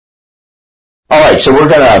All right, so we're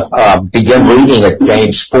going to begin reading at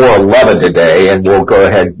James 4:11 today, and we'll go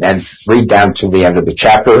ahead and read down to the end of the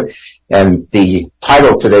chapter. And the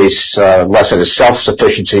title of today's lesson is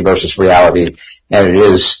Self-Sufficiency versus Reality, and it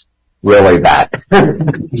is really that.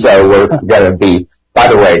 So we're going to be, by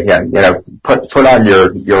the way, put on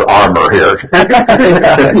your armor here,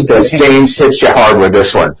 because James hits you hard with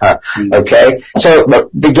this one. Okay? So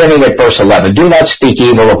beginning at verse 11, do not speak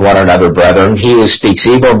evil of one another, brethren. He who speaks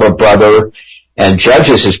evil of a brother and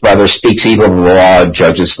judges his brother speaks evil of the law and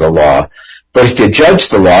judges the law. But if you judge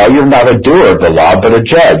the law, you're not a doer of the law, but a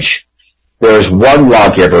judge. There is one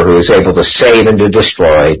lawgiver who is able to save and to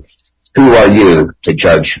destroy. Who are you to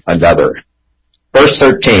judge another? Verse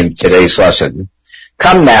 13, today's lesson.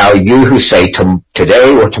 Come now, you who say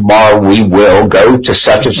today or tomorrow we will go to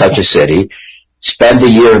such and such a city, spend a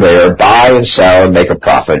year there, buy and sell and make a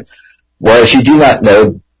profit, whereas you do not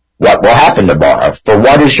know what will happen tomorrow. For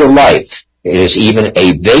what is your life? It is even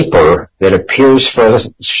a vapor that appears for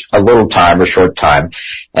a little time, a short time,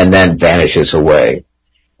 and then vanishes away.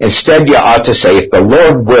 Instead, you ought to say, if the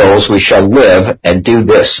Lord wills, we shall live and do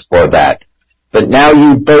this or that. But now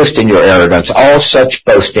you boast in your arrogance. All such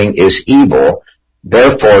boasting is evil.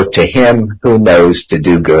 Therefore, to him who knows to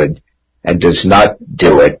do good and does not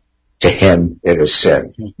do it, to him it is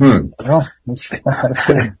sin.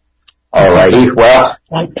 All righty. Well,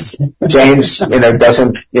 James,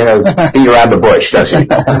 doesn't, beat around the bush, does he?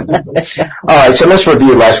 All right. So let's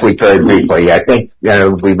review last week very briefly. I think,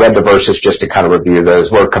 we read the verses just to kind of review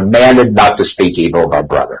those. We're commanded not to speak evil of our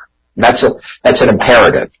brother. That's an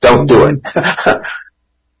imperative. Don't do it.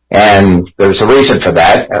 And there's a reason for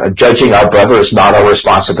that. Judging our brother is not our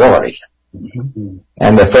responsibility.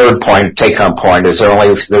 And the third point, take-home point, is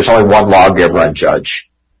there's only one lawgiver and judge.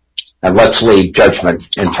 And let's leave judgment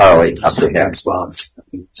entirely up to him. Now,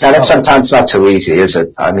 that's sometimes not so easy, is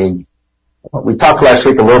it? I mean, we talked last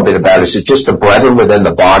week a little bit about, is it just the brethren within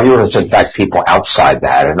the body, or is it in fact people outside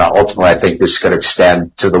that? And ultimately, I think this could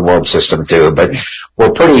extend to the world system too. But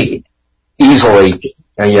we're pretty easily,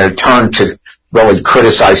 turned to really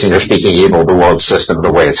criticizing or speaking evil of the world system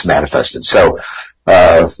the way it's manifested. So,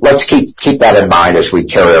 let's keep that in mind as we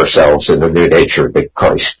carry ourselves in the new nature that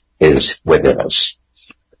Christ is within us.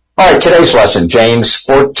 All right, today's lesson, James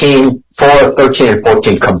 4, 13, and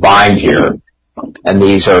 14 combined here. And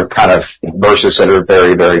these are kind of verses that are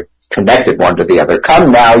very, very connected one to the other.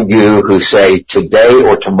 Come now, you who say, today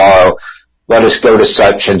or tomorrow, let us go to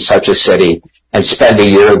such and such a city and spend a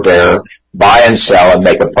year there, buy and sell and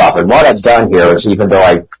make a profit. What I've done here is, even though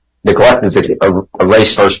I neglected to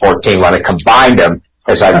erase verse 14, when I combined them,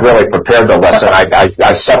 as I really prepared the lesson,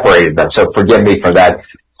 I separated them. So forgive me for that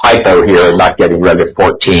typo here and not getting rid of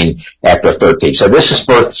 14 after 13. So this is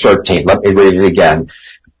verse 13. Let me read it again.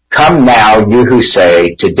 Come now, you who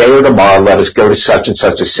say, today or tomorrow let us go to such and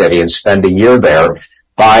such a city and spend a year there,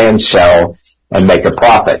 buy and sell, and make a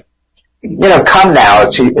profit. Come now,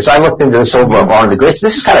 as I looked into this over on the Greek,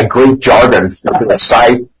 this is kind of Greek jargon to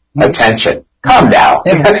excite attention. Come now.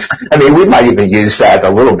 I mean, we might even use that a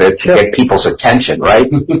little bit to get people's attention, right?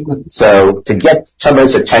 So to get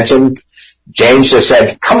somebody's attention, James just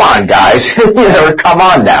said, come on, guys, come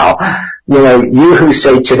on now. You who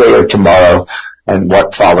say today or tomorrow, and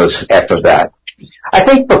what follows after that. I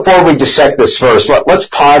think before we dissect this verse, let's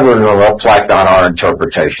ponder and reflect on our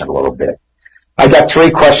interpretation a little bit. I got 3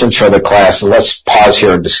 questions for the class, and let's pause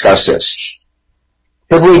here and discuss this.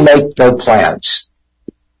 Should we make no plans?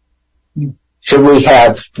 Should we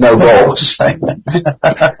have no goals?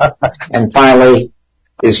 And finally,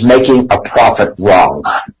 is making a profit wrong?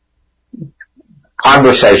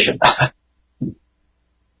 Conversation.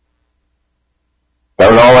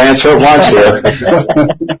 Don't all answer at once here.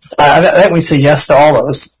 I think we say yes to all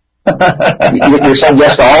those. You're saying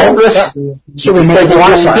yes to all of this? Should we make one? You're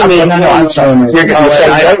going to say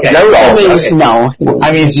no to all of this? No.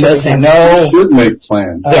 I mean, just say no. You should make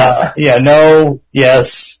plans. No,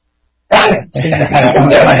 yes. I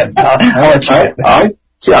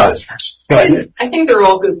think they're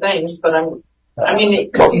all good things, but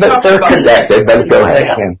they're connected, but go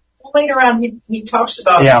ahead. Later on, he talks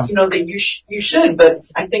about, that you should, but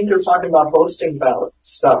I think they're talking about boasting about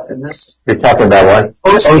stuff in this. You're talking about what?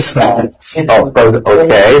 Boasting.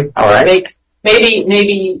 Okay, all right. Maybe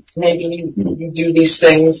you do these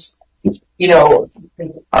things,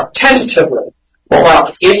 tentatively.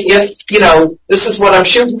 Well, if this is what I'm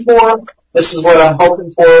shooting for, this is what I'm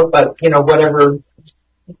hoping for, but, whatever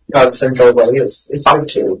God sends our way is good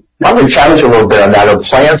too. I'm going to challenge a little bit on that. Are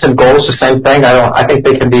plans and goals the same thing? I think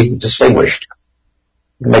they can be distinguished.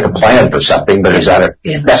 You can make a plan for something, but is that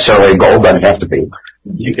necessarily a goal? Doesn't have to be.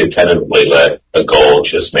 you can tentatively let a goal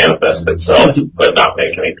just manifest itself, but not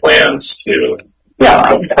make any plans to.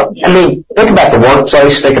 Yeah, I mean, think about the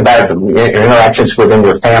workplace, think about the interactions within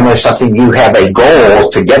your family or something. You have a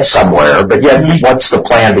goal to get somewhere, but yet what's the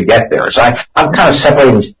plan to get there? So I'm kind of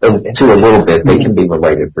separating the two a little bit. They can be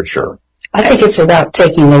related for sure. I think it's about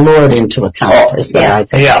taking the Lord into account. That's Bonnie,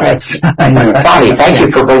 thank you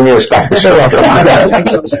for bringing us back to scripture.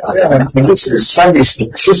 This is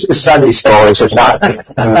Sunday stories, if not.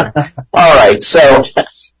 All right, so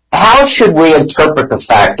how should we interpret the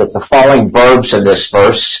fact that the following verbs in this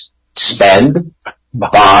verse, spend,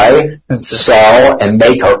 buy, sell, and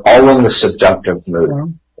make, are all in the subjunctive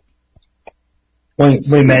mood? We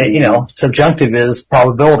may, subjunctive is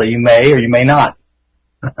probability. You may or you may not.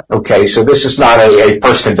 Okay, so this is not a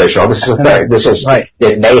first conditional. This is right.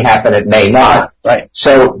 It may happen, it may not. Right.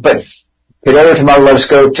 So, but today or tomorrow, let's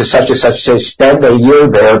go to such and such, say, spend a year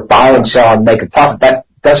there, buy and sell and make a profit. That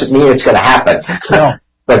doesn't mean it's going to happen. No.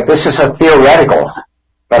 But this is a theoretical,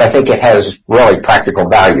 but I think it has really practical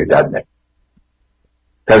value, doesn't it?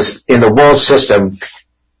 Because in the world system,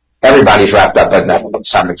 everybody's wrapped up in that to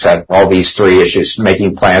some extent. All these three issues: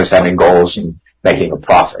 making plans, having goals, and making a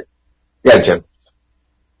profit. Yeah, Jim.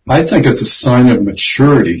 I think it's a sign of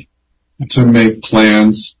maturity to make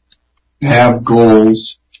plans, have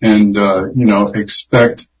goals, and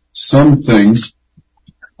expect some things.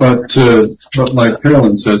 But like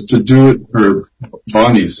Carolyn says, to do it, or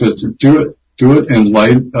Bonnie says to do it in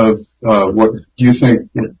light of what you think,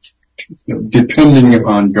 depending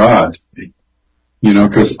on God.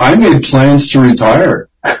 Because I made plans to retire.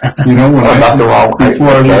 When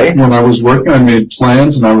I was working, I made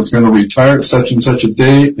plans, and I was going to retire at such and such a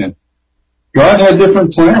date, and God had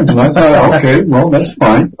different plans, and I thought, okay, well, that's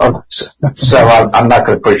fine. So I'm not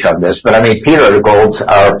going to push on this, but I mean, Peter had a goal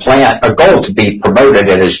to be promoted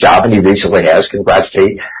in his job, and he recently has. Congrats,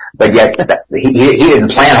 Pete. But yet, he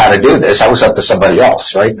didn't plan how to do this. That was up to somebody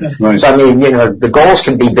else, right? So I mean, the goals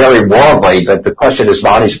can be very worldly, but the question is,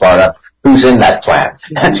 Bonnie's brought up, who's in that plan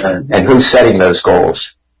and who's setting those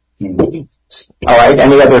goals? All right.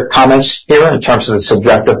 Any other comments here in terms of the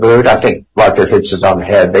subjective mood? I think Roger hits it on the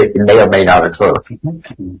head. They may or may not occur.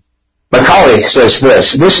 Macaulay says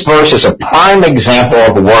this verse is a prime example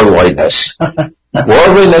of worldliness.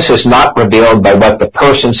 Worldliness is not revealed by what the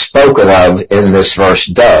person spoken of in this verse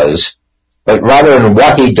does, but rather in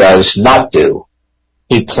what he does not do.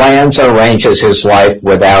 He plans and arranges his life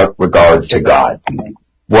without regard to God.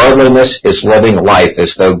 Worldliness is living life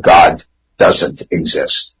as though God doesn't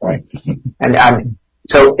exist. Right. And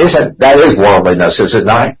so that is worldliness, is it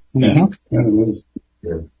not? Mm-hmm.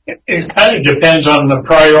 It kind of depends on the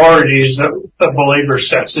priorities that the believer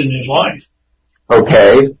sets in his life.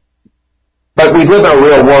 Okay. But we live in a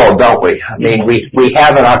real world, don't we? I mean, we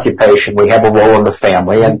have an occupation, we have a role in the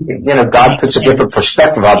family, and, God puts a different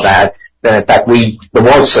perspective on that than, in fact, the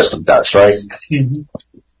world system does, right? Mm-hmm.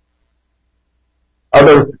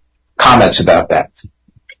 Other comments about that?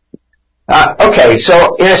 Okay,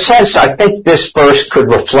 so in a sense, I think this verse could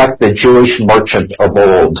reflect the Jewish merchant of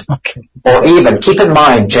old. Okay. Or even, keep in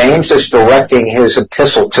mind, James is directing his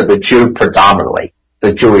epistle to the Jew predominantly,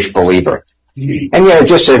 the Jewish believer. Mm-hmm. And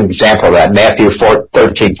just an example of that, Matthew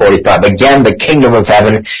 13:45. Again, the kingdom of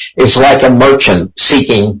heaven is like a merchant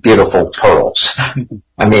seeking beautiful pearls.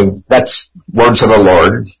 I mean, that's words of the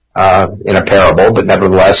Lord in a parable, but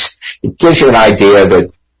nevertheless, it gives you an idea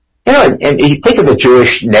that, and you think of the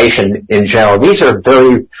Jewish nation in general, these are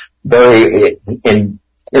very, very,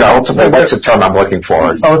 ultimately, what's the term I'm looking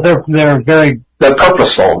for? Oh, they're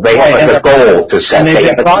purposeful. They have a goal to set.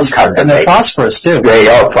 And they're prosperous, too. They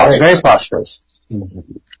are prosperous. Very prosperous. Mm-hmm.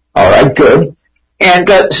 All right, good. And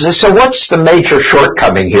so what's the major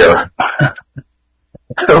shortcoming here?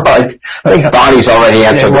 Right. I think Bonnie's already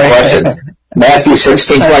answered the question. Matthew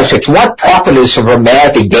 16:26. What profit is of a man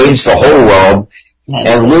if he gains the whole world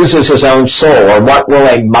and loses his own soul? Or what will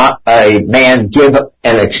a man give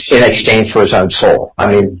in exchange for his own soul?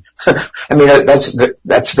 I mean,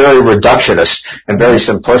 that's very reductionist and very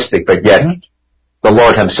simplistic, but yet the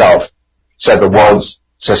Lord himself said the world's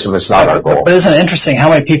system is not our goal. But isn't it interesting how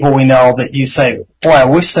many people we know that you say, boy, I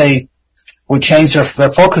wish they would change their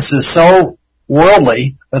focus is so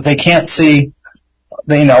worldly that they can't see,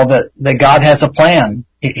 that God has a plan.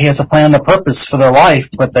 He has a plan and a purpose for their life,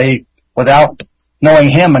 but they, without knowing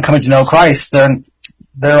Him and coming to know Christ,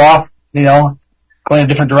 they're off, going a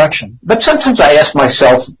different direction. But sometimes I ask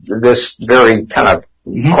myself this very kind of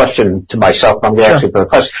question to myself. I'm asking for the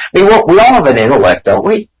question. I mean, we all have an intellect, don't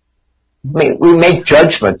we? I mean, we make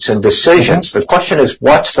judgments and decisions. The question is,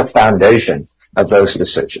 what's the foundation of those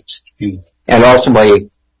decisions? And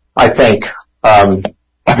ultimately, I think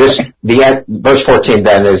Verse 14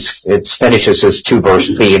 then it finishes this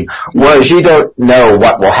 2-verse theme. Whereas you don't know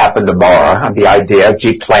what will happen tomorrow. The idea,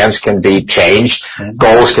 plans can be changed,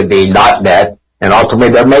 goals can be not met, and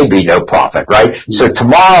ultimately there may be no profit, right? So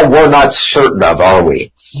tomorrow we're not certain of, are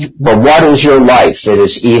we? But what is your life? It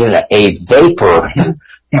is even a vapor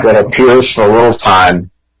that appears for a little time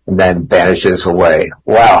and then vanishes away.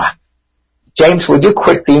 Wow. James, would you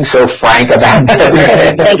quit being so frank about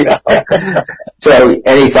that? So,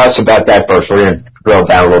 any thoughts about that verse? We're going to drill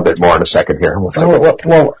down a little bit more in a second here.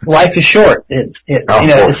 Well, life is short. It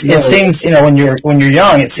seems, when you're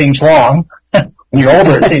young, it seems long. When you're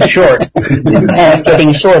older, it seems short. It's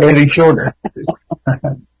getting shorter.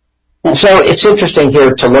 So it's interesting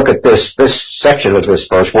here to look at this section of this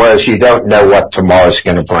verse, whereas you don't know what tomorrow's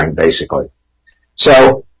going to bring, basically.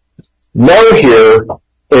 So, know here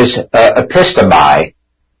is epistemi,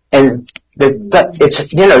 and it's,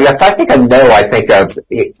 if I think of know, I think of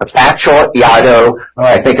a factual, iado, or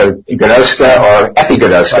I think of gnoska or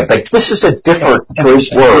epignoska, but this is a different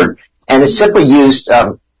Greek word, and it's simply used,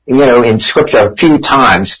 in Scripture a few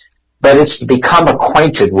times, but it's to become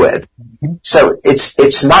acquainted with. So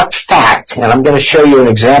it's not fact, and I'm going to show you an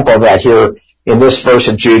example of that here in this verse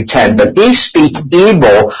of Jude 10. But these speak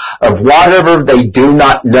evil of whatever they do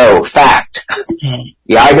not know. Fact.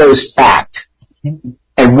 The ido is fact.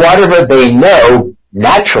 And whatever they know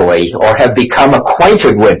naturally or have become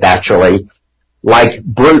acquainted with naturally, like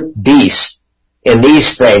brute beasts, in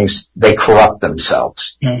these things they corrupt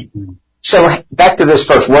themselves. So back to this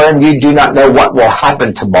verse, wherein you do not know what will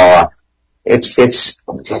happen tomorrow. It's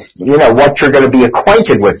what you're going to be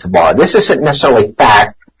acquainted with tomorrow. This isn't necessarily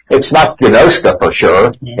fact. It's not gnoska for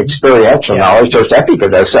sure. Experiential knowledge. There's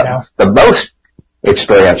epignoska, the most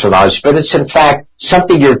experiential knowledge, but it's in fact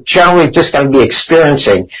something you're generally just going to be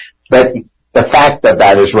experiencing, but the fact of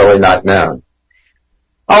that is really not known.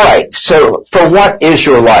 Alright, so for what is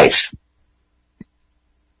your life?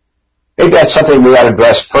 Maybe that's something we ought to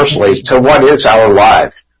address personally. So what is our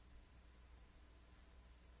life?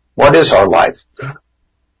 What is our life?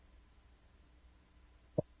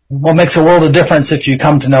 Well, it makes a world of difference if you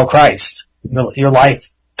come to know Christ. Your life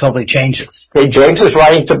totally changes. Okay, James is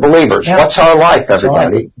writing to believers. Yeah. What's our life,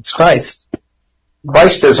 everybody? It's Christ.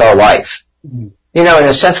 Christ is our life. In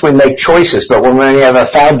a sense we make choices, but when we have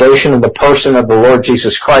a foundation in the person of the Lord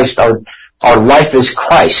Jesus Christ, our life is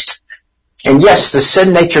Christ. And yes, the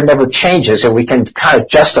sin nature never changes, and we can kind of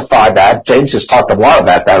justify that. James has talked a lot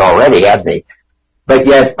about that already, hasn't he? But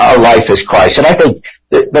yet our life is Christ. And I think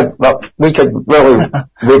that we could really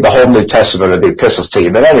read the whole New Testament of the epistles to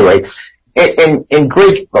you. But anyway, in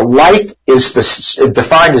Greek, life is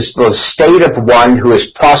defined as the state of one who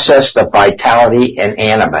is processed of vitality and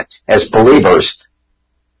animate. As believers,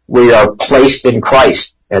 we are placed in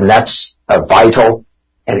Christ, and that's a vital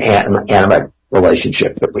and animate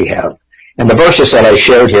relationship that we have. And the verses that I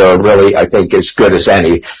showed here are really, I think, as good as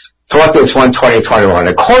any. Philippians 1:20-21.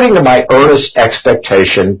 According to my earnest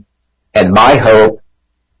expectation and my hope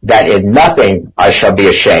that in nothing I shall be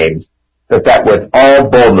ashamed, but that with all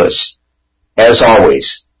boldness, as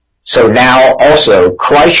always, so now also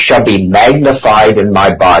Christ shall be magnified in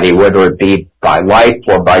my body, whether it be by life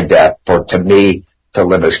or by death, for to me to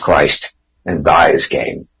live is Christ and die is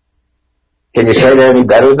gain. Can you say that any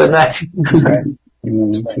better than that? That's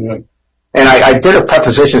right. And I did a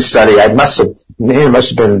preposition study. It must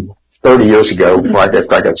have been 30 years ago before I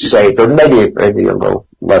got saved, or maybe a little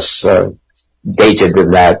less dated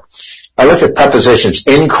than that. I looked at prepositions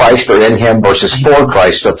in Christ or in Him versus for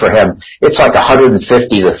Christ or for Him. It's like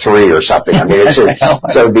 150 to 3 or something. I mean, so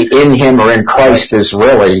the in Him or in Christ is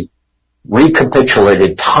really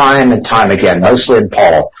recapitulated time and time again, mostly in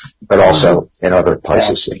Paul, but also in other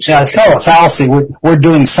places. Yeah, it's kind of a fallacy. We're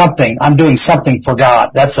doing something. I'm doing something for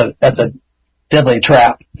God. That's a deadly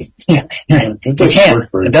trap. You can't.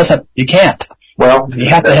 It doesn't. You can't. Well, you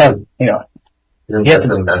have to have. Isn't that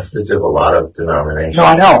the message of a lot of denominations? No,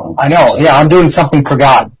 I know. Yeah, I'm doing something for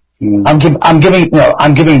God. I'm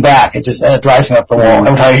giving back. It just drives me up the wall.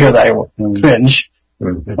 Every time I hear that, I cringe.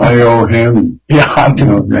 I owe him.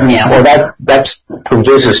 Yeah, Well, that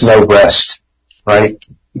produces no rest, right?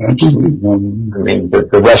 Absolutely. I mean,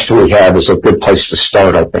 the rest we have is a good place to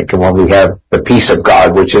start, I think. And when we have the peace of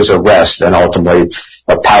God, which is a rest, and ultimately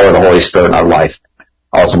the power of the Holy Spirit in our life,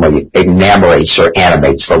 ultimately enamorates or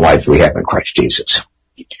animates the life we have in Christ Jesus.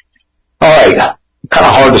 All right. Kind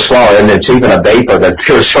of hard to swallow, and it's even a vapor that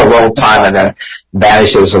appears for a little time and then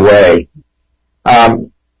vanishes away.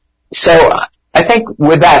 So I think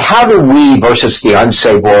with that, how do we versus the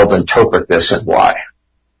unsaved world interpret this, and why?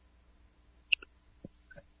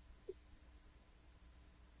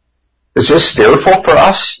 Is this fearful for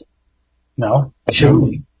us? No, it shouldn't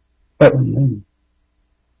be.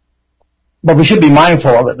 But we should be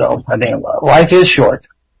mindful of it, though. I think life is short.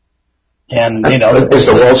 And, is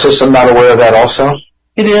the world system not aware of that also?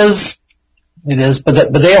 It is,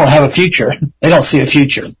 but they don't have a future. They don't see a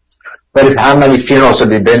future. But how many funerals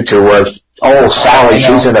have you been to where, Sally,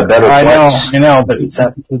 she's in a better place? I know, but it's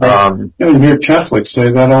happened to them. You hear Catholics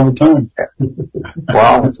say that all the time.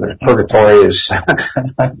 Well, purgatory is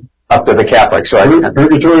up to the Catholics, right?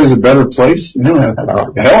 Purgatory is a better place?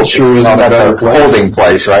 Hell sure is a better place. Holding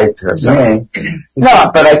place, right?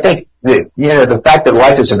 No, but I think the fact that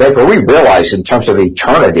life is a vapor, we realize in terms of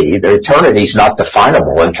eternity, the eternity is not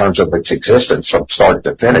definable in terms of its existence from start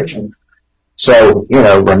to finish. So,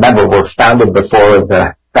 remember, we're founded before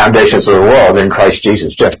the foundations of the world in Christ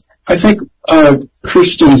Jesus. Jeff? I think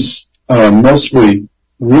Christians mostly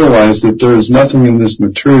realize that there is nothing in this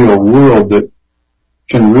material world that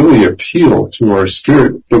can really appeal to our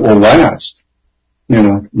spirit that will last.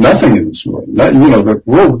 Nothing in this world. The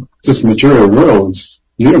world, this material world,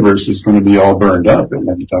 universe is going to be all burned up at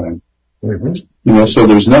one time. Mm-hmm. So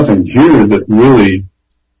there's nothing here that really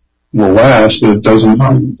will last. It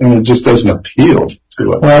just doesn't appeal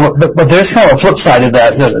to it. Well, but there's kind of a flip side of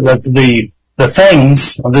that. The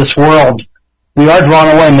things of this world, we are drawn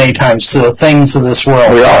away many times to the things of this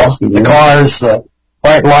world. We are. The cars, the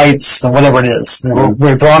bright lights, whatever it is.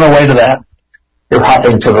 We're drawn away to that. You're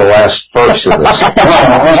hopping to the last verse of this.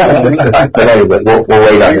 But anyway, we'll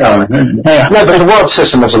wait on that. Yeah. No, but the world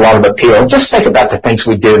system has a lot of appeal. Just think about the things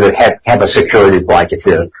we do that have a security blanket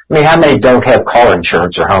to it. I mean, how many don't have car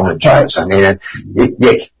insurance or home insurance? I mean,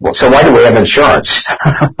 so why do we have insurance?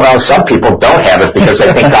 Well, some people don't have it because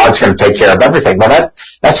they think God's going to take care of everything. Well,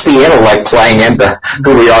 that's the intellect playing into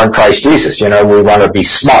who we are in Christ Jesus. We want to be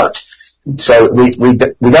smart. So we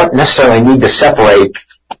don't necessarily need to separate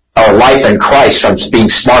our life in Christ from being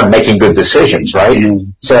smart and making good decisions, right?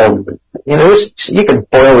 Mm-hmm. So, you can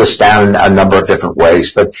boil this down a number of different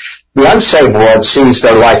ways, but the unsaved world sees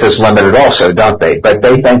their life as limited also, don't they? But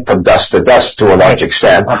they think from dust to dust to a large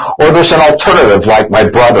extent. Or there's an alternative, like my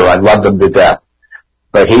brother, I loved him to death,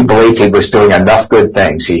 but he believed he was doing enough good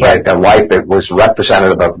things. He had a life that was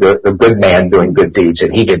representative of a good man doing good deeds,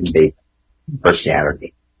 and he didn't need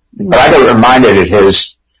Christianity. But I got reminded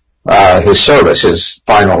at his service, his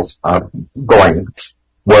final going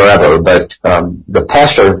wherever. But the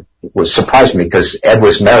pastor surprised me because Ed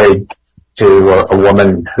was married to a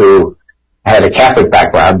woman who had a Catholic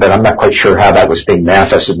background, but I'm not quite sure how that was being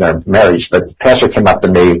manifested in their marriage. But the pastor came up to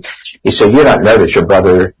me. He said, "You don't know that your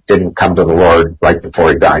brother didn't come to the Lord right before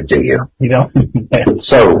he died, do you?"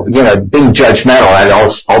 So, being judgmental, and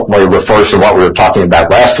ultimately refers to what we were talking about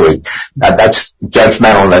last week. That's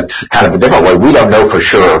judgmental, and that's kind of a different way. We don't know for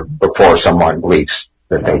sure before someone believes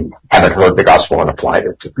that they haven't heard the gospel and applied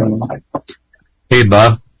it to their life. Hey,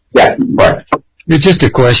 Bob. Yeah, right. It's just a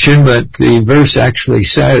question, but the verse actually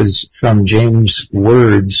says from James'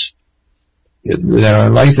 words that our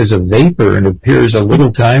life is a vapor and appears a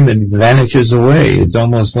little time and vanishes away. It's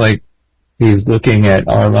almost like he's looking at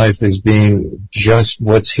our life as being just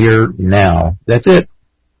what's here now. That's it.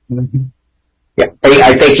 Mm-hmm. Yeah,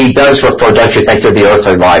 I think he does refer, don't you think, to the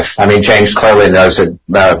earthly life? I mean, James clearly knows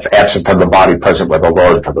that absent from the body, present with the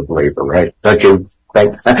Lord for the believer, right? Don't you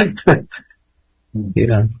think?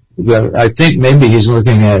 Yeah. Well, I think maybe he's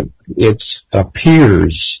looking at it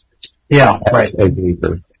appears. Yeah, right. A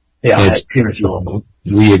vapor. Yeah, it appears.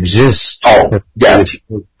 We exist for a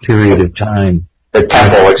period of time. The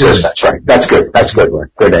temporal existence, right? That's good. That's good.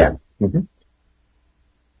 Good end. Mm-hmm.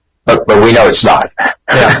 But we know it's not.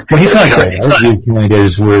 Yeah. Well, he's not sure. Our viewpoint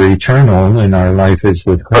is we're eternal and our life is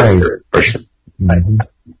with Christ. Mm-hmm.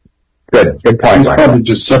 Good point. He's probably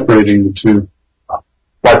just separating the two.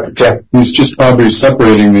 What, Jeff? He's just probably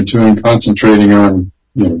separating the two and concentrating on,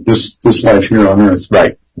 this life here on earth.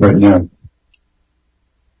 Right now.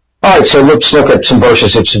 All right, so let's look at some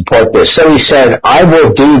verses that support this. So he said, "I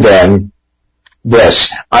will do then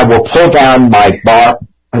this. I will pull down my pull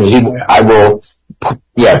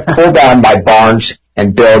down my barns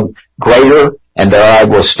and build greater, and there I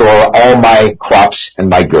will store all my crops and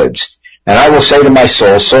my goods. And I will say to my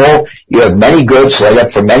soul, soul, you have many goods laid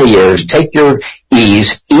up for many years. Take your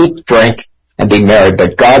ease, eat, drink, and be merry."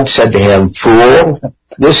 But God said to him, "Fool,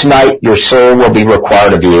 this night your soul will be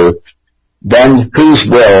required of you. Then whose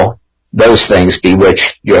will those things be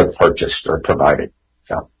which you have purchased or provided?"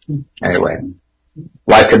 So, anyway,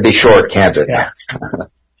 life can be short, can't it? Yeah.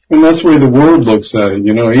 And that's the way the world looks at it.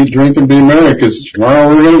 Eat, drink, and be merry, because tomorrow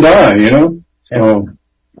we're going to die, So,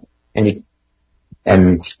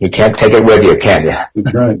 and you can't take it with you, can you?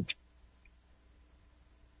 That's right.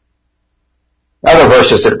 Other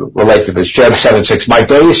verses that relate to this, Job 7:6, my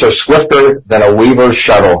days are swifter than a weaver's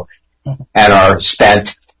shuttle and are spent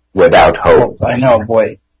without hope. I know,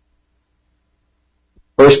 boy.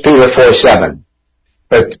 1 Peter 4:7,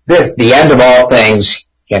 but the end of all things,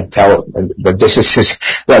 can't tell, but this is,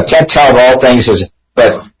 can't tell of all things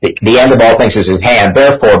but the end of all things is at hand.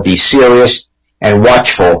 Therefore be serious and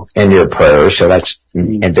watchful in your prayers. So that's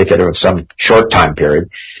indicative of some short time period.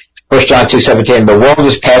 1 John 2:17, the world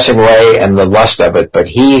is passing away and the lust of it, but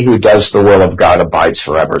he who does the will of God abides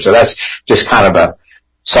forever. So that's just kind of a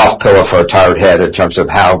soft pillow for a tired head in terms of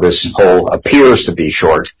how this whole appears to be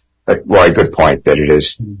short. But Roy, good point that it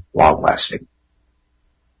is long lasting.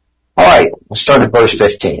 All right, we'll start at verse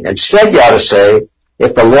 15. Instead, you ought to say,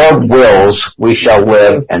 if the Lord wills, we shall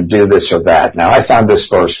live and do this or that. Now, I found this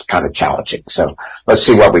verse kind of challenging, so let's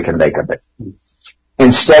see what we can make of it.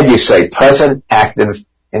 Instead, you say present, active,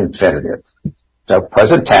 infinitive. So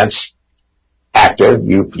present tense, active,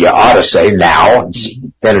 you ought to say now, it's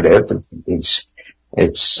infinitive,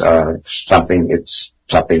 it's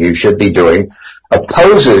something you should be doing.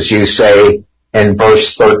 Opposes, you say in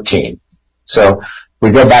verse 13. So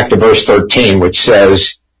we go back to verse 13, which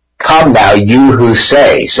says, come now, you who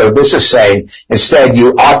say. So this is saying, instead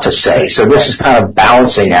you ought to say. So this is kind of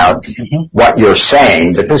balancing out what you're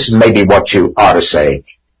saying, but this is maybe what you ought to say.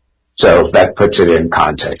 So that puts it in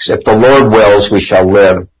context. If the Lord wills, we shall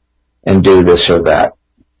live and do this or that.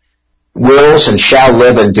 Wills and shall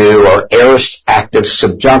live and do are aorist active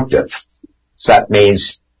subjunctive. So that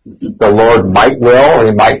means the Lord might will or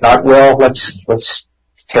he might not will. Let's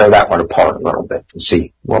tear that one apart a little bit and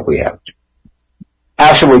see what we have.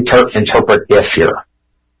 How should we interpret if here?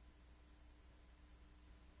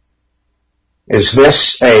 Is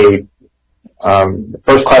this a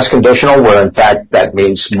first-class conditional where, in fact, that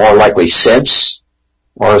means more likely since?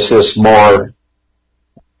 Or is this more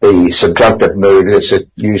the subjunctive mood as it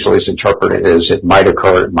usually is interpreted as it might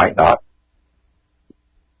occur, it might not?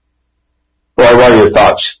 Roy, what are your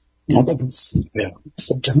thoughts? I think it's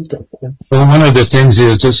subjunctive. Well, one of the things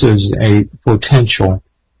is this is a potential,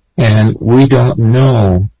 and we don't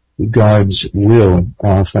know God's will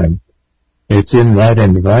often. It's in that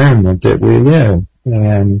environment that we live.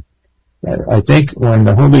 And I think when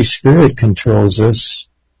the Holy Spirit controls us,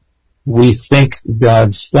 we think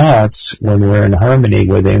God's thoughts when we're in harmony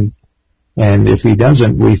with Him. And if He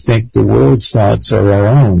doesn't, we think the world's thoughts are our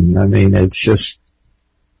own. I mean, it's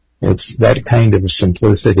that kind of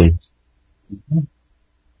simplicity.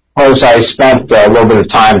 Well, as I spent a little bit of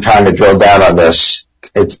time trying to drill down on this,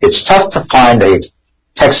 it's tough to find a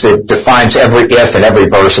text that defines every if in every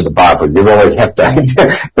verse of the Bible. You really have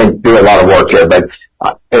to do a lot of work here. But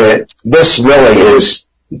this really is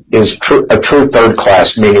a true third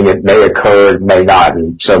class, meaning it may occur, it may not.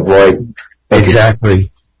 And so, Roy,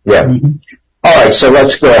 exactly. Yeah. All right, so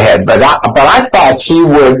let's go ahead. But I thought He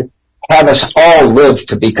would have us all live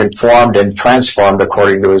to be conformed and transformed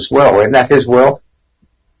according to His will. Isn't that His will?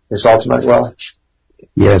 His ultimate will?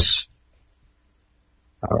 Yes.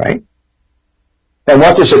 All right. Then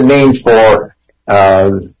what does it mean for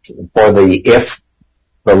the if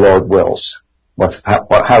the Lord wills?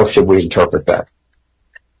 How should we interpret that?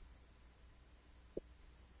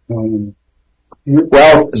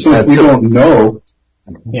 Well, since we don't know,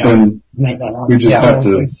 then we just have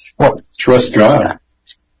to trust God.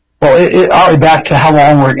 Well, I'll be back to how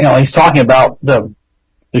long he's talking about the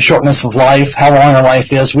shortness of life, how long our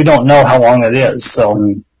life is. We don't know how long it is,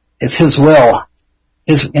 so it's His will.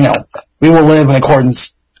 We will live in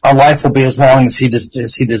accordance. Our life will be as long as He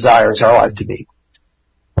desires our life to be.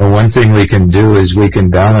 Well, one thing we can do is we can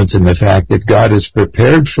balance in the fact that God has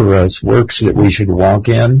prepared for us works that we should walk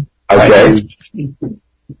in. Okay.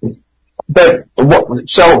 But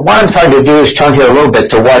so what I'm trying to do is turn here a little bit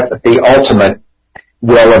to what the ultimate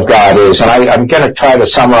will of God is. And I'm going to try to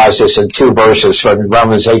summarize this in two verses. From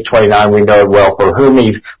Romans 8:29, we know it well. For whom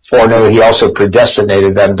He foreknew, He also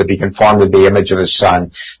predestinated them to be conformed to the image of His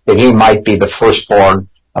Son, that He might be the firstborn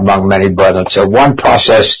among many brethren. So one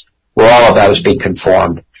process where all of that is be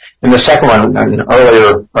conformed. And the second one,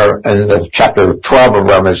 earlier, or in the chapter 12 of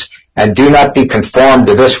Romans, and do not be conformed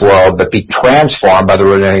to this world, but be transformed by the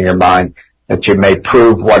renewing of your mind, that you may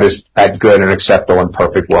prove what is that good and acceptable and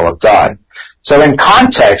perfect will of God. So in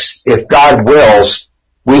context, if God wills,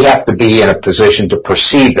 we have to be in a position to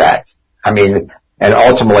perceive that. I mean, and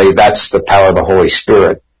ultimately that's the power of the Holy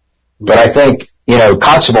Spirit. But I think,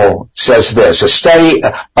 Constable says this, a study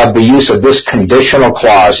of the use of this conditional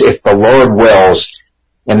clause, if the Lord wills,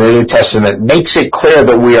 in the New Testament makes it clear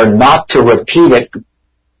that we are not to repeat it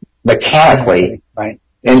mechanically, right,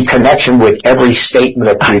 in connection with every statement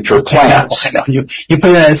of future plans. I know. You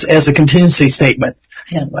put it as a contingency statement.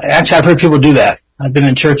 Actually, I've heard people do that. I've been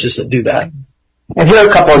in churches that do that. And here are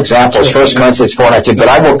a couple of examples. 1 Corinthians 4:19, but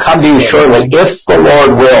I will come to you shortly if the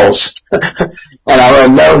Lord wills. And I will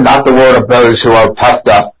know not the word of those who are puffed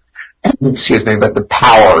up, excuse me, but the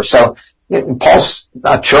power. So Paul's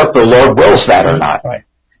not sure if the Lord wills that or not. Right.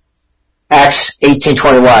 Acts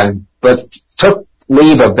 18:21, but took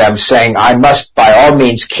leave of them, saying, I must by all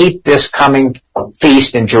means keep this coming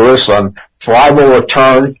feast in Jerusalem, for I will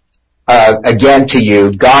return again to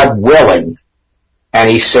you, God willing. And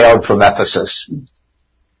he sailed from Ephesus.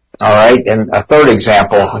 All right, and a third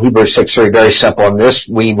example, Hebrews 6:3, very simple, and this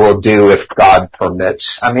we will do if God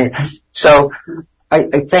permits. I mean, so I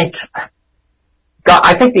think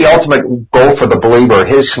the ultimate goal for the believer,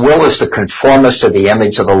 his will is to conform us to the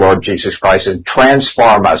image of the Lord Jesus Christ and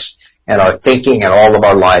transform us in our thinking and all of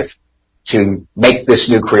our life to make this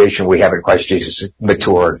new creation we have in Christ Jesus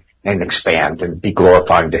mature and expand and be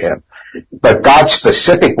glorifying to him. But God's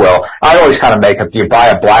specific will, I always kind of make up, do you buy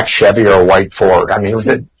a black Chevy or a white Ford? I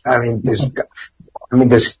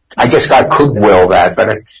guess God could will that, but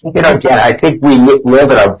again, I think we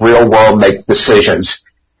live in a real world, make decisions,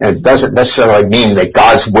 and it doesn't necessarily mean that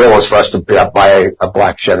God's will is for us to buy a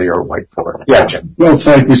black Chevy or a white Ford. Yeah, Jim. Well, it's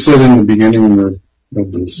like we said in the beginning of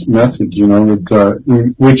this message,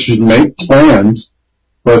 that we should make plans,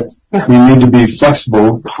 but we need to be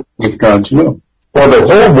flexible with God's will. Well, the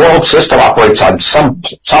whole world system operates on some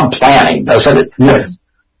planning, doesn't it? Yes.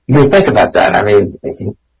 You think about that. I mean,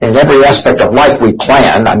 in every aspect of life we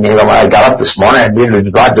plan. I mean, when I got up this morning, I needed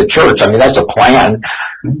to drive to church. I mean, that's a plan.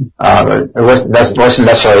 It wasn't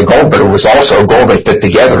necessarily a goal, but it was also a goal that fit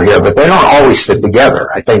together here. But they don't always fit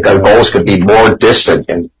together. I think our goals could be more distant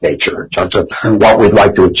in nature in terms of what we'd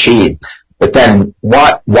like to achieve. But then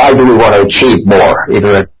why do we want to achieve more?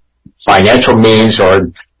 Either financial means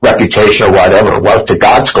or reputation or whatever. Well, to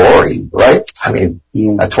God's glory, right? I mean,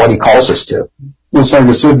 that's what he calls us to. Well, it's like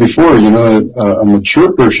I said before, a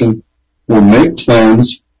mature person will make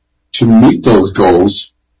plans to meet those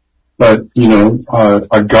goals, but,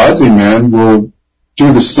 a godly man will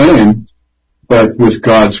do the same, but with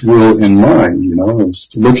God's will in mind, is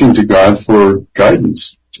looking to God for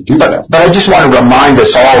guidance to do that. But I just want to remind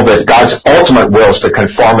us all that God's ultimate will is to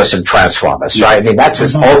conform us and transform us, right? I mean, that's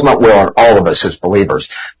his ultimate will in all of us as believers.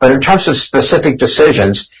 But in terms of specific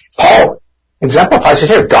decisions, Paul exemplifies it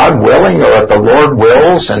here. God willing, or if the Lord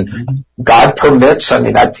wills and God permits. I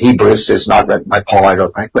mean, that Hebrews is not written by Paul, I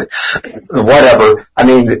don't think, but whatever. I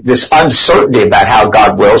mean, this uncertainty about how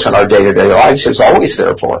God wills in our day-to-day lives is always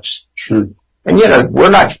there for us. Sure. And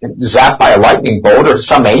we're not zapped by a lightning bolt, or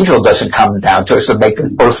some angel doesn't come down to us to make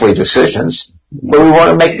earthly decisions. But we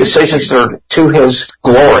want to make decisions that are to his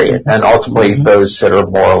glory and ultimately those that are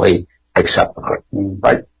morally acceptable.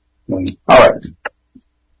 Right? All right.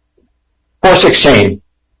 4:16.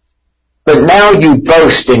 But now you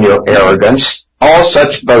boast in your arrogance. All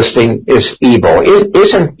such boasting is evil.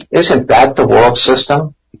 Isn't that the world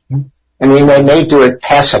system? I mean, they may do it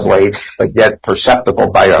passively, but yet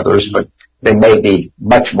perceptible by others, but they may be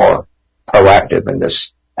much more proactive in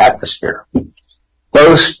this atmosphere.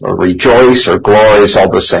 Boast or rejoice or glory is all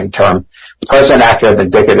the same term. Present, active,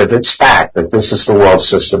 indicative. It's fact that this is the world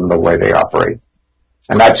system, the way they operate.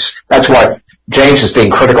 And that's why James is being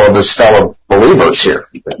critical of his fellow believers here.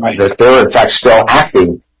 That they're in fact still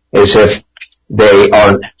acting as if they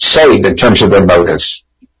are saved in terms of their motives.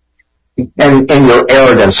 And your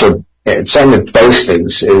arrogance, or saying that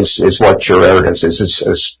boastings is what your arrogance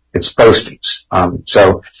is. It's boastings.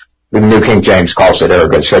 So the New King James calls it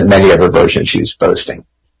arrogance, but many other versions use boasting.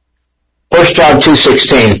 1 John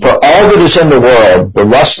 2:16, for all that is in the world, the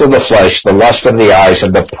lust of the flesh, the lust of the eyes,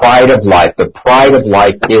 and the pride of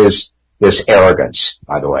life is this arrogance,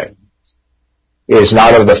 by the way, is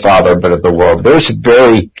not of the Father, but of the world. There's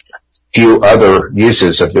very few other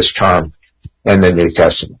uses of this term in the New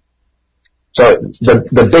Testament. So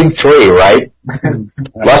the big three, right?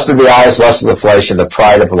 Lust of the eyes, lust of the flesh, and the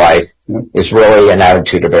pride of life is really an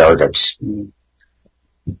attitude of arrogance.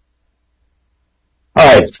 All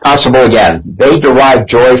right, constable again. They derive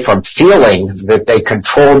joy from feeling that they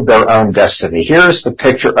controlled their own destiny. Here's the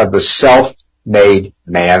picture of the self-made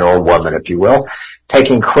man or woman, if you will,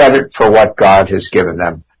 taking credit for what God has given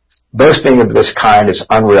them. Boasting of this kind is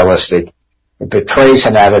unrealistic. It betrays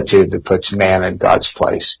an attitude that puts man in God's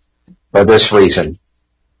place. For this reason,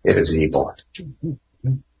 it is evil.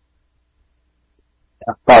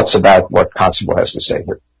 Thoughts about what Constable has to say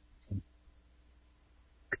here?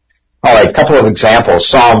 All right, a couple of examples.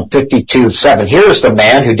 Psalm 52:7. Here is the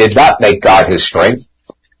man who did not make God his strength,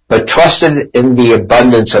 but trusted in the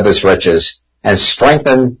abundance of his riches and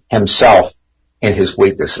strengthened himself in his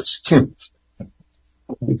weaknesses. 1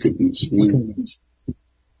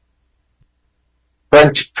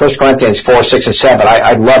 Corinthians 4, 6, and 7.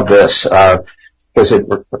 I love this, because it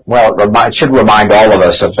should remind all of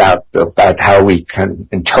us about how we can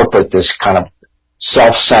interpret this kind of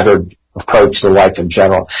self-centered approach to life in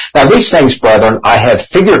general. Now these things, brethren, I have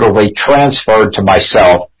figuratively transferred to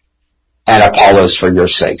myself and Apollos for your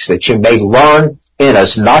sakes, that you may learn in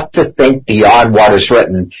us not to think beyond what is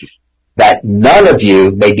written, that none of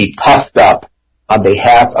you may be puffed up on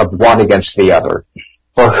behalf of one against the other.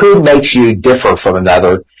 For who makes you differ from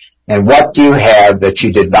another, and what do you have that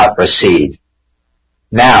you did not receive?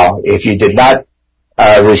 Now, if you did not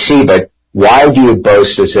receive it, why do you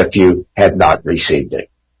boast as if you had not received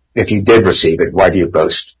it? If you did receive it, why do you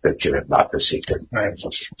boast that you have not received it? Right.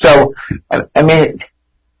 So, I mean,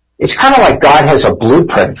 it's kind of like God has a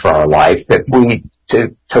blueprint for our life, that we,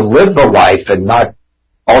 to live the life and not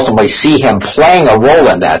ultimately see Him playing a role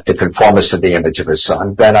in that to conform us to the image of His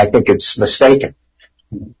Son, then I think it's mistaken.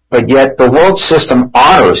 But yet the world system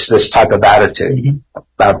honors this type of attitude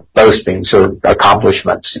about boastings or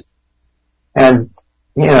accomplishments. And,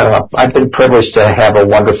 you know, I've been privileged to have a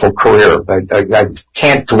wonderful career, but I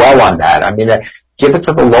can't dwell on that. I mean, give it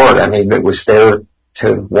to the Lord. I mean, it was there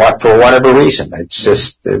for whatever reason. It's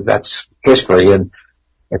just, that's history, and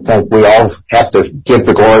I think we all have to give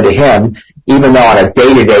the glory to Him, even though on a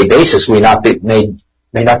day-to-day basis we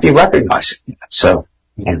may not be recognizing it. So,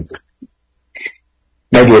 and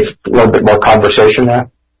maybe a little bit more conversation there.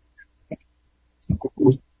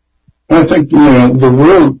 I think, the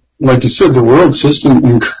world, like you said, the world system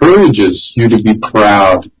encourages you to be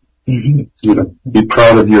proud. Be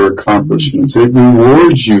proud of your accomplishments. It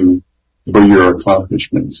rewards you for your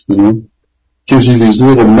accomplishments, Gives you these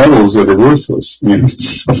little medals that are worthless,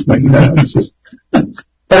 stuff like that. It's just...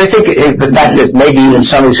 But I think the fact that maybe even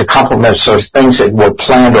some of these accomplishments are things that were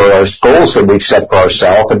planned or are goals that we've set for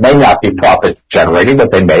ourselves, it may not be profit generating,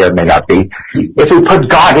 but they may or may not be. If we put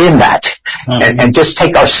God in that and just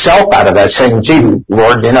take ourselves out of that, saying, gee,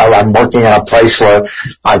 Lord, I'm working in a place where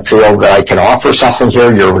I feel that I can offer something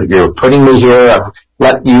here. You're putting me here.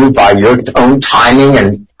 Let you, by your own timing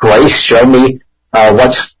and grace, show me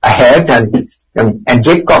what's ahead and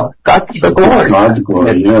give God the glory. God the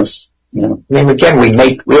glory, yes. Yeah. I mean, again, we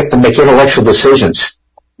have to make intellectual decisions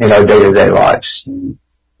in our day-to-day lives.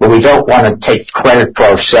 But we don't want to take credit for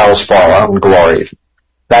ourselves for our own glory.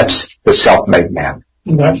 That's the self-made man.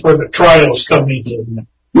 And that's where the trials come in.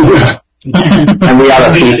 Yeah. And we ought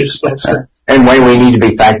to be, and when we need to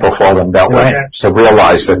be thankful for them, don't we? So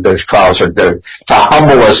realize that those trials are there to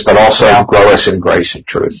humble us, but also grow us in grace and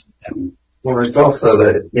truth. Well, it's also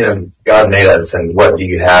that, God made us, and what do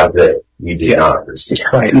you have that you do not receive?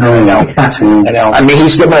 Right. I know. I mean,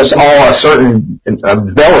 He's given us all a certain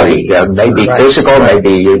ability. Maybe physical,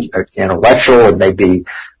 maybe intellectual, it may be,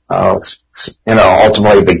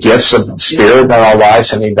 ultimately the gifts of the Spirit in our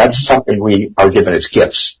lives. I mean, that's something we are given as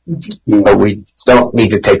gifts. But we don't need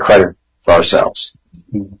to take credit for ourselves.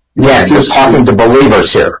 Again, we're talking to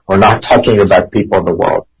believers here. We're not talking about people in the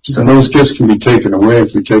world. And those gifts can be taken away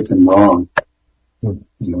if we take them wrong. All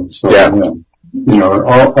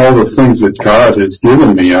the things that God has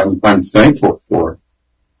given me, I'm thankful for,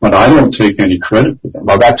 but I don't take any credit for them.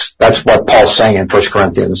 Well, that's what Paul's saying in 1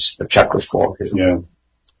 Corinthians chapter 4. Yeah.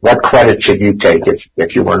 What credit should you take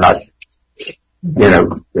if you were not,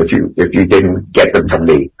 if you didn't get them from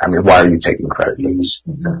me? I mean, why are you taking credit for this?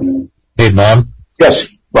 Hey, Mom. Yes,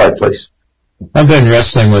 go ahead, please. I've been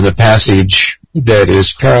wrestling with a passage that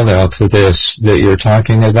is parallel to this that you're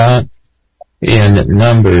talking about in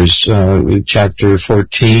Numbers, chapter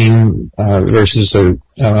 14, verses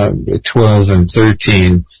 12 and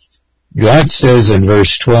 13. God says in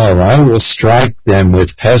verse 12, I will strike them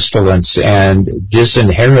with pestilence and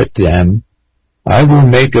disinherit them. I will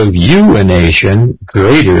make of you a nation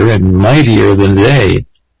greater and mightier than they.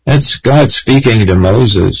 That's God speaking to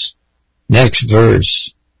Moses. Next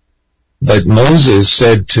verse. But Moses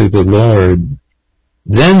said to the Lord,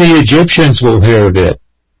 then the Egyptians will hear of it,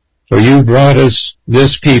 for you brought us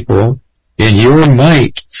this people in your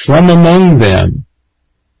might from among them.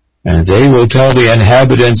 And they will tell the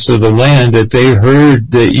inhabitants of the land that they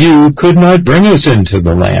heard that you could not bring us into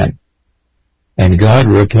the land. And God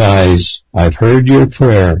replies, I've heard your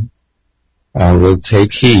prayer. I will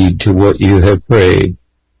take heed to what you have prayed.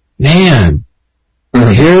 Man,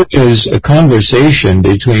 here is a conversation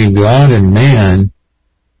between God and man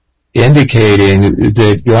indicating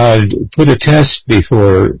that God put a test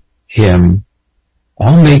before him.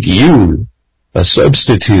 I'll make you a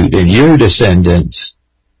substitute in your descendants.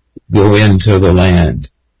 go into the land.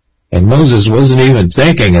 And Moses wasn't even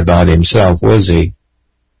thinking about himself, was he?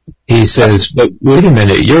 He says, but wait a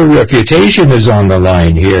minute, your reputation is on the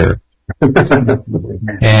line here.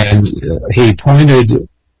 And he pointed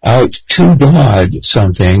out to God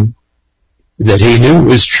something that he knew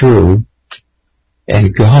was true,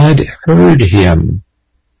 and God heard him.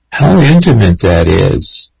 How intimate that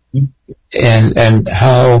is, and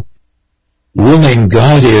how willing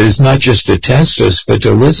God is not just to test us, but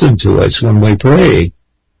to listen to us when we pray,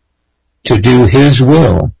 to do His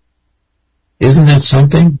will. Isn't that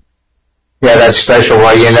something? Yeah, that's special.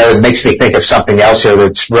 Well, it makes me think of something else here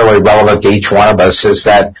that's really relevant to each one of us, is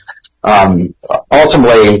that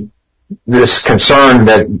ultimately this concern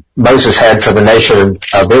that Moses had for the nation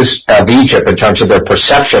of Egypt in terms of their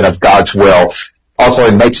perception of God's will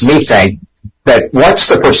ultimately makes me think that what's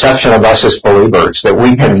the perception of us as believers, that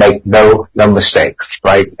we can make no mistake,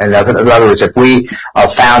 right? And in other words, if we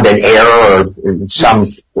are found in error or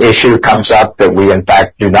some issue comes up that we in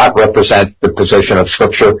fact do not represent the position of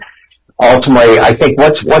Scripture, ultimately I think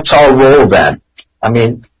what's our role then? I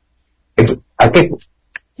mean, I think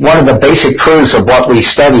one of the basic truths of what we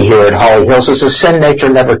study here at Holly Hills is the sin nature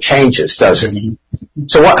never changes, does it?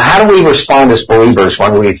 So how do we respond as believers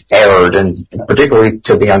when we've erred, and particularly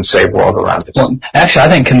to the unsaved world around us? Well, actually, I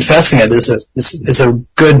think confessing it is a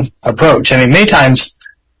good approach. I mean, many times,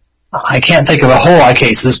 I can't think of a whole lot of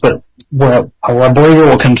cases, but where a believer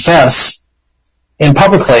will confess in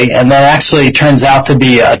publicly, and that actually turns out to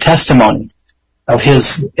be a testimony of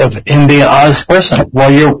him being an honest person.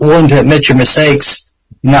 Well, you're willing to admit your mistakes,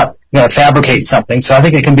 not fabricate something. So I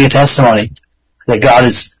think it can be a testimony that God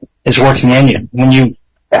is working in you. When you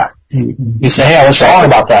say, hey, I was wrong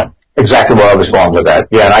about that. Exactly where I was going with that.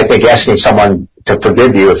 Yeah, and I think asking someone to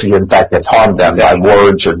forgive you if you in fact have harmed them by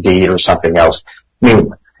words or deed or something else. I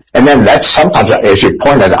mean, and then that's sometimes, as you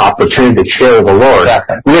pointed, an opportunity to share the Lord.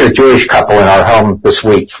 Exactly. We had a Jewish couple in our home this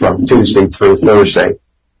week from Tuesday through Thursday.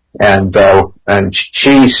 And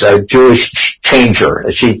she's a Jewish changer.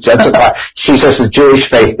 She says the Jewish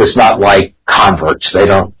faith does not like converts. They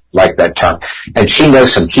don't like that term. And she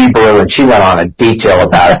knows some Hebrew, and she went on in detail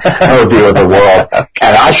about her view of the world.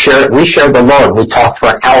 And we shared the Lord. We talked for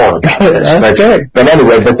an hour about this. But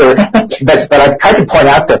anyway, but I tried to point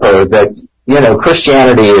out to her that,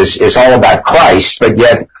 Christianity is all about Christ, but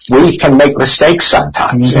yet we can make mistakes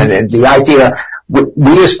sometimes. Mm-hmm. And the idea,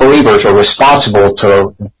 we as believers are responsible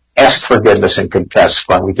to ask forgiveness and confess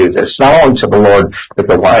when we do this, not only to the Lord, but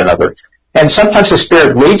to one another. And sometimes the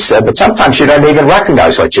Spirit leads them, but sometimes you don't even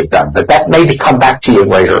recognize what you've done. But that may come back to you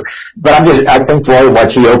later. But I think really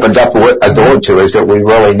what he opened up a door to is that we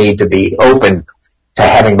really need to be open to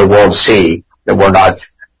having the world see that we're not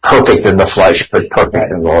perfect in the flesh, but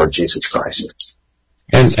perfect in the Lord Jesus Christ.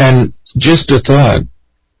 And just a thought.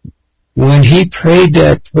 When he prayed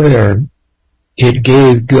that prayer, it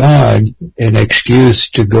gave God an excuse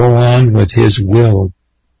to go on with His will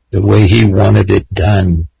the way He wanted it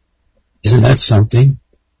done. Isn't that something?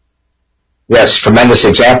 Yes, tremendous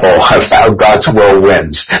example of how God's will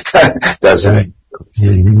wins, doesn't it?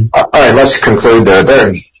 Mm-hmm. All right, let's conclude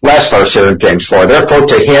there. Last verse here in James 4. Therefore,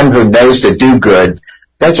 to him who knows to do good,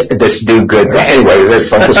 this do good. Anyway,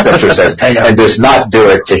 that's what the Scripture says, and does not do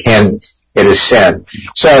it, to him it is sin.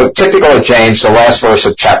 So, typical of James, the last verse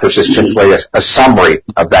of chapters is typically a summary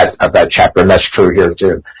of that chapter, and that's true here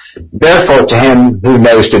too. Therefore, to him who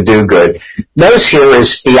knows to do good. Knows here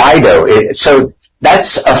is eido. So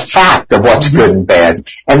that's a fact of what's good and bad.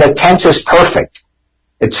 And the tense is perfect.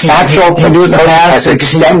 It's factual, but it has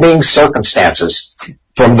extending circumstances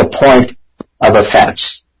from the point of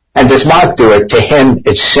offense. And does not do it, to him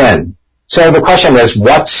it's sin. So the question is,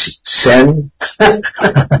 what's sin? To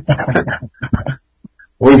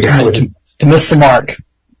miss the mark.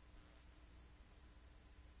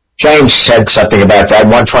 James said something about that,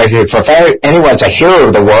 123. For if anyone's a hearer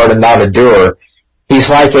of the word and not a doer, he's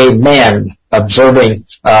like a man observing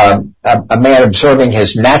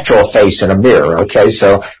his natural face in a mirror. Okay,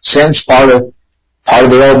 so sin's part of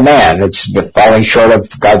the old man. It's the falling short of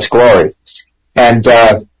God's glory. And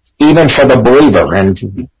even for the believer,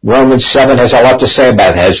 and Romans 7 has a lot to say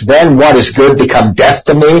about it. Has then what is good become death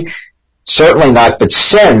to me? Certainly not, but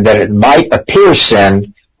sin, that it might appear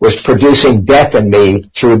sin, was producing death in me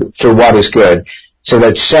through what is good, so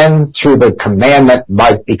that sin through the commandment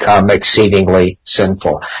might become exceedingly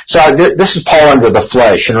sinful. So this is Paul under the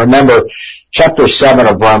flesh. And remember, chapter 7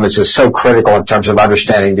 of Romans is so critical in terms of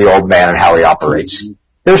understanding the old man and how he operates.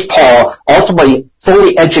 Here's Paul, ultimately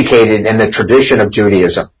fully educated in the tradition of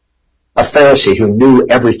Judaism, a Pharisee who knew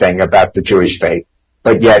everything about the Jewish faith,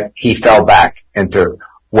 but yet he fell back into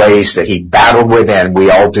ways that he battled within. We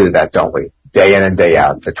all do that, don't we? Day in and day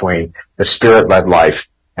out, between the Spirit-led life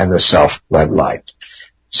and the self-led life.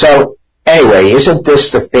 So, anyway, isn't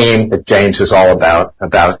this the theme that James is all about?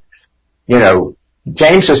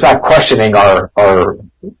 James is not questioning our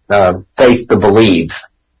faith to believe.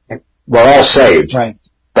 We're all saved. Right.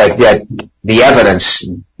 But yet, the evidence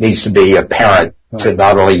needs to be apparent to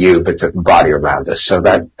not only you, but to the body around us. So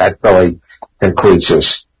that really concludes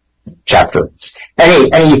this chapter.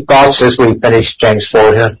 Any thoughts as we finish James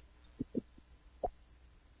 4 here?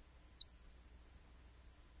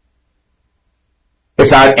 If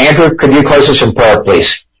not, Andrew, could you close us in prayer,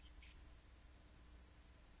 please?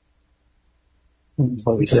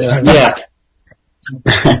 Yeah.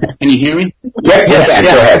 Can you hear me? Yes.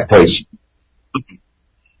 Go ahead, please.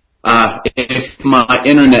 If my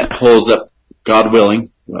internet holds up, God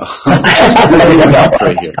willing, well,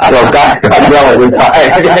 right here. Well, God willing,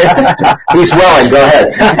 he's willing. Go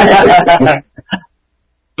ahead.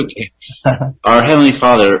 Okay. Our Heavenly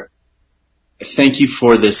Father, thank you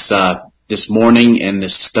for this morning and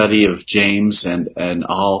this study of James and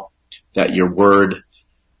all that your Word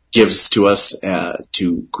gives to us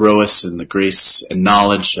to grow us in the grace and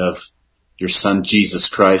knowledge of your Son Jesus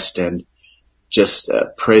Christ, and just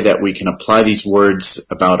pray that we can apply these words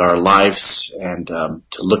about our lives and to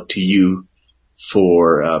look to you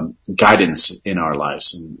for guidance in our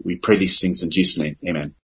lives. And we pray these things in Jesus' name.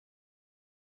 Amen.